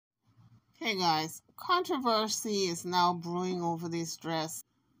Hey guys, controversy is now brewing over this dress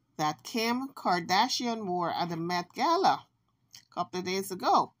that Kim Kardashian wore at the Met Gala a couple of days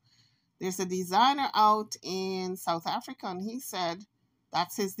ago. There's a designer out in South Africa and he said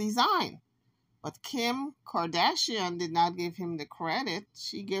that's his design. But Kim Kardashian did not give him the credit.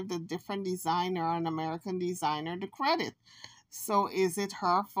 She gave the different designer, an American designer, the credit. So is it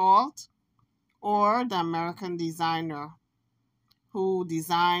her fault or the American designer who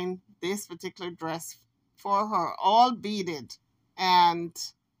designed this particular dress for her, all beaded? And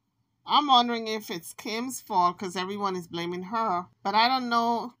I'm wondering if it's Kim's fault because everyone is blaming her, but I don't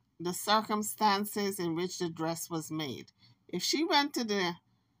know the circumstances in which the dress was made. If she went to the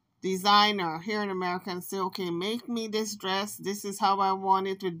designer here in America and say, okay, make me this dress, this is how I want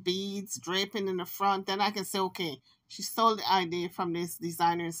it with beads draping in the front, then I can say, okay, she stole the idea from this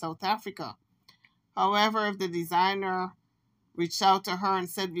designer in South Africa. However, if the designer reached out to her and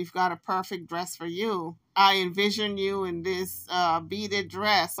said, we've got a perfect dress for you, I envision you in this beaded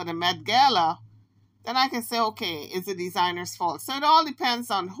dress for the Met Gala, then I can say, okay, it's the designer's fault. So it all depends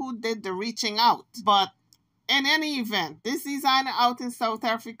on who did the reaching out. But in any event, this designer out in South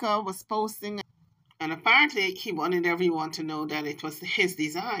Africa was posting, and apparently he wanted everyone to know that it was his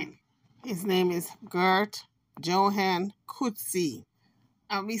design. His name is Gert Johan Coetzee.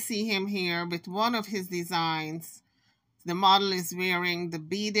 And we see him here with one of his designs. The model is wearing the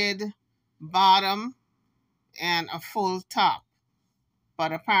beaded bottom and a full top,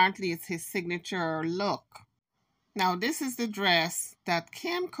 but apparently it's his signature look. Now, this is the dress that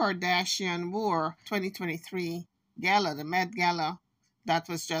Kim Kardashian wore 2023 Gala, the Met Gala that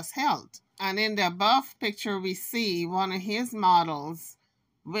was just held. And in the above picture, we see one of his models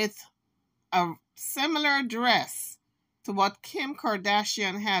with a similar dress to what Kim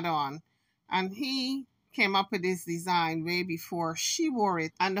Kardashian had on. And he came up with this design way before she wore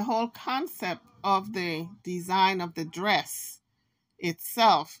it. And the whole concept of the design of the dress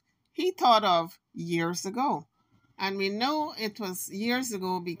itself, he thought of years ago. And we know it was years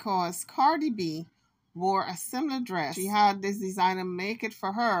ago because Cardi B wore a similar dress. She had this designer make it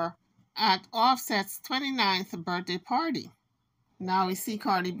for her at Offset's 29th birthday party. Now we see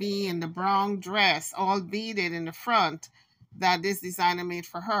Cardi B in the brown dress, all beaded in the front, that this designer made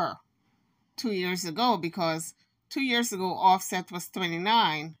for her 2 years ago, because 2 years ago Offset was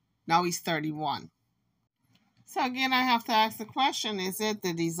 29, now he's 31. So again, I have to ask the question, is it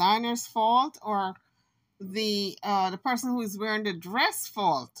the designer's fault or the person who is wearing the dress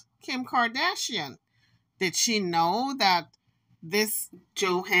fault? Kim Kardashian, did she know that this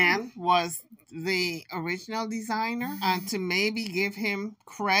Johan was the original designer and to maybe give him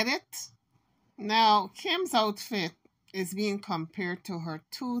credit? Now, Kim's outfit is being compared to her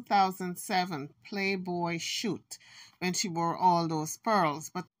 2007 Playboy shoot when she wore all those pearls.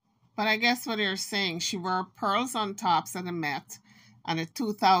 But I guess what they're saying, she wore pearls on tops at the Met, and the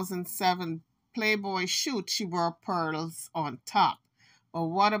 2007 Playboy shoot, she wore pearls on top. But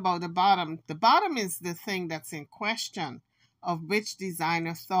what about the bottom? The bottom is the thing that's in question of which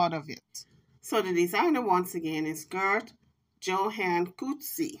designer thought of it. So the designer, once again, is Gert Johan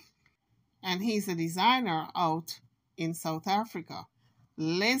Coetzee, and he's a designer out in South Africa.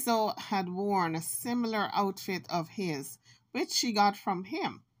 Lizzo had worn a similar outfit of his, which she got from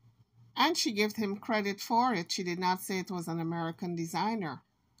him, and she gave him credit for it. She did not say it was an American designer.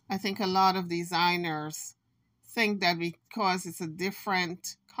 I think a lot of designers think that because it's a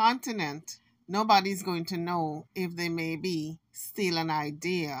different continent, nobody's going to know if they maybe steal an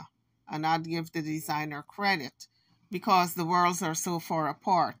idea and not give the designer credit because the worlds are so far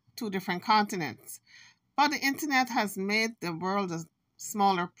apart, two different continents. But the internet has made the world a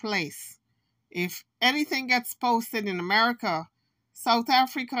smaller place. If anything gets posted in America, South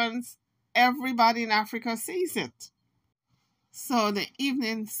Africans, everybody in Africa sees it. So the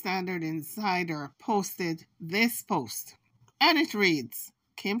Evening Standard Insider posted this post, and it reads,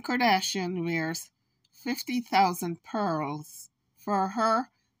 Kim Kardashian wears 50,000 pearls for her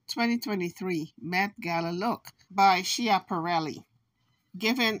 2023 Met Gala look by Schiaparelli,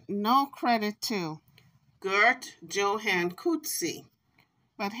 giving no credit to Gert Johan Coetzee.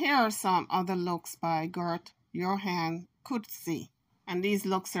 But here are some other looks by Gert Johan Coetzee, and these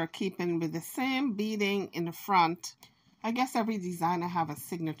looks are keeping with the same beading in the front. I guess every designer have a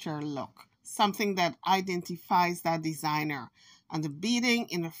signature look, something that identifies that designer. And the beading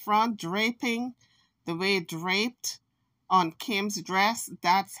in the front, draping, the way it draped on Kim's dress,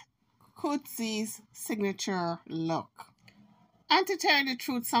 that's Coetzee's signature look. And to tell you the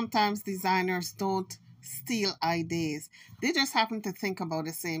truth, sometimes designers don't steal ideas. They just happen to think about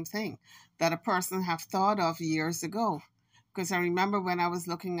the same thing that a person have thought of years ago. because I remember when I was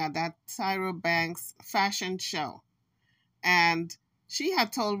looking at that Tyra Banks fashion show, and she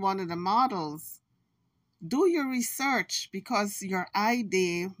had told one of the models, do your research because your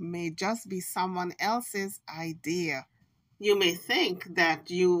idea may just be someone else's idea. You may think that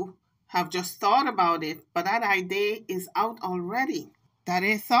you have just thought about it, but that idea is out already. That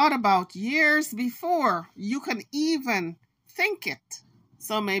they thought about years before you can even think it.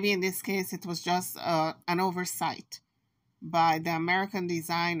 So maybe in this case, it was just an oversight by the American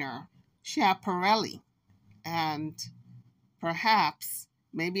designer Schiaparelli, and perhaps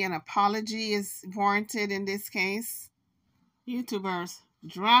maybe an apology is warranted in this case. YouTubers,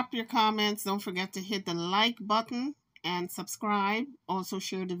 drop your comments. Don't forget to hit the like button and subscribe. Also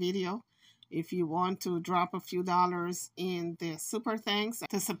share the video. If you want to drop a few dollars in the super thanks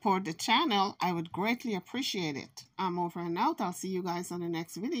to support the channel, I would greatly appreciate it. I'm over and out. I'll see you guys on the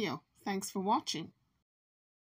next video. Thanks for watching.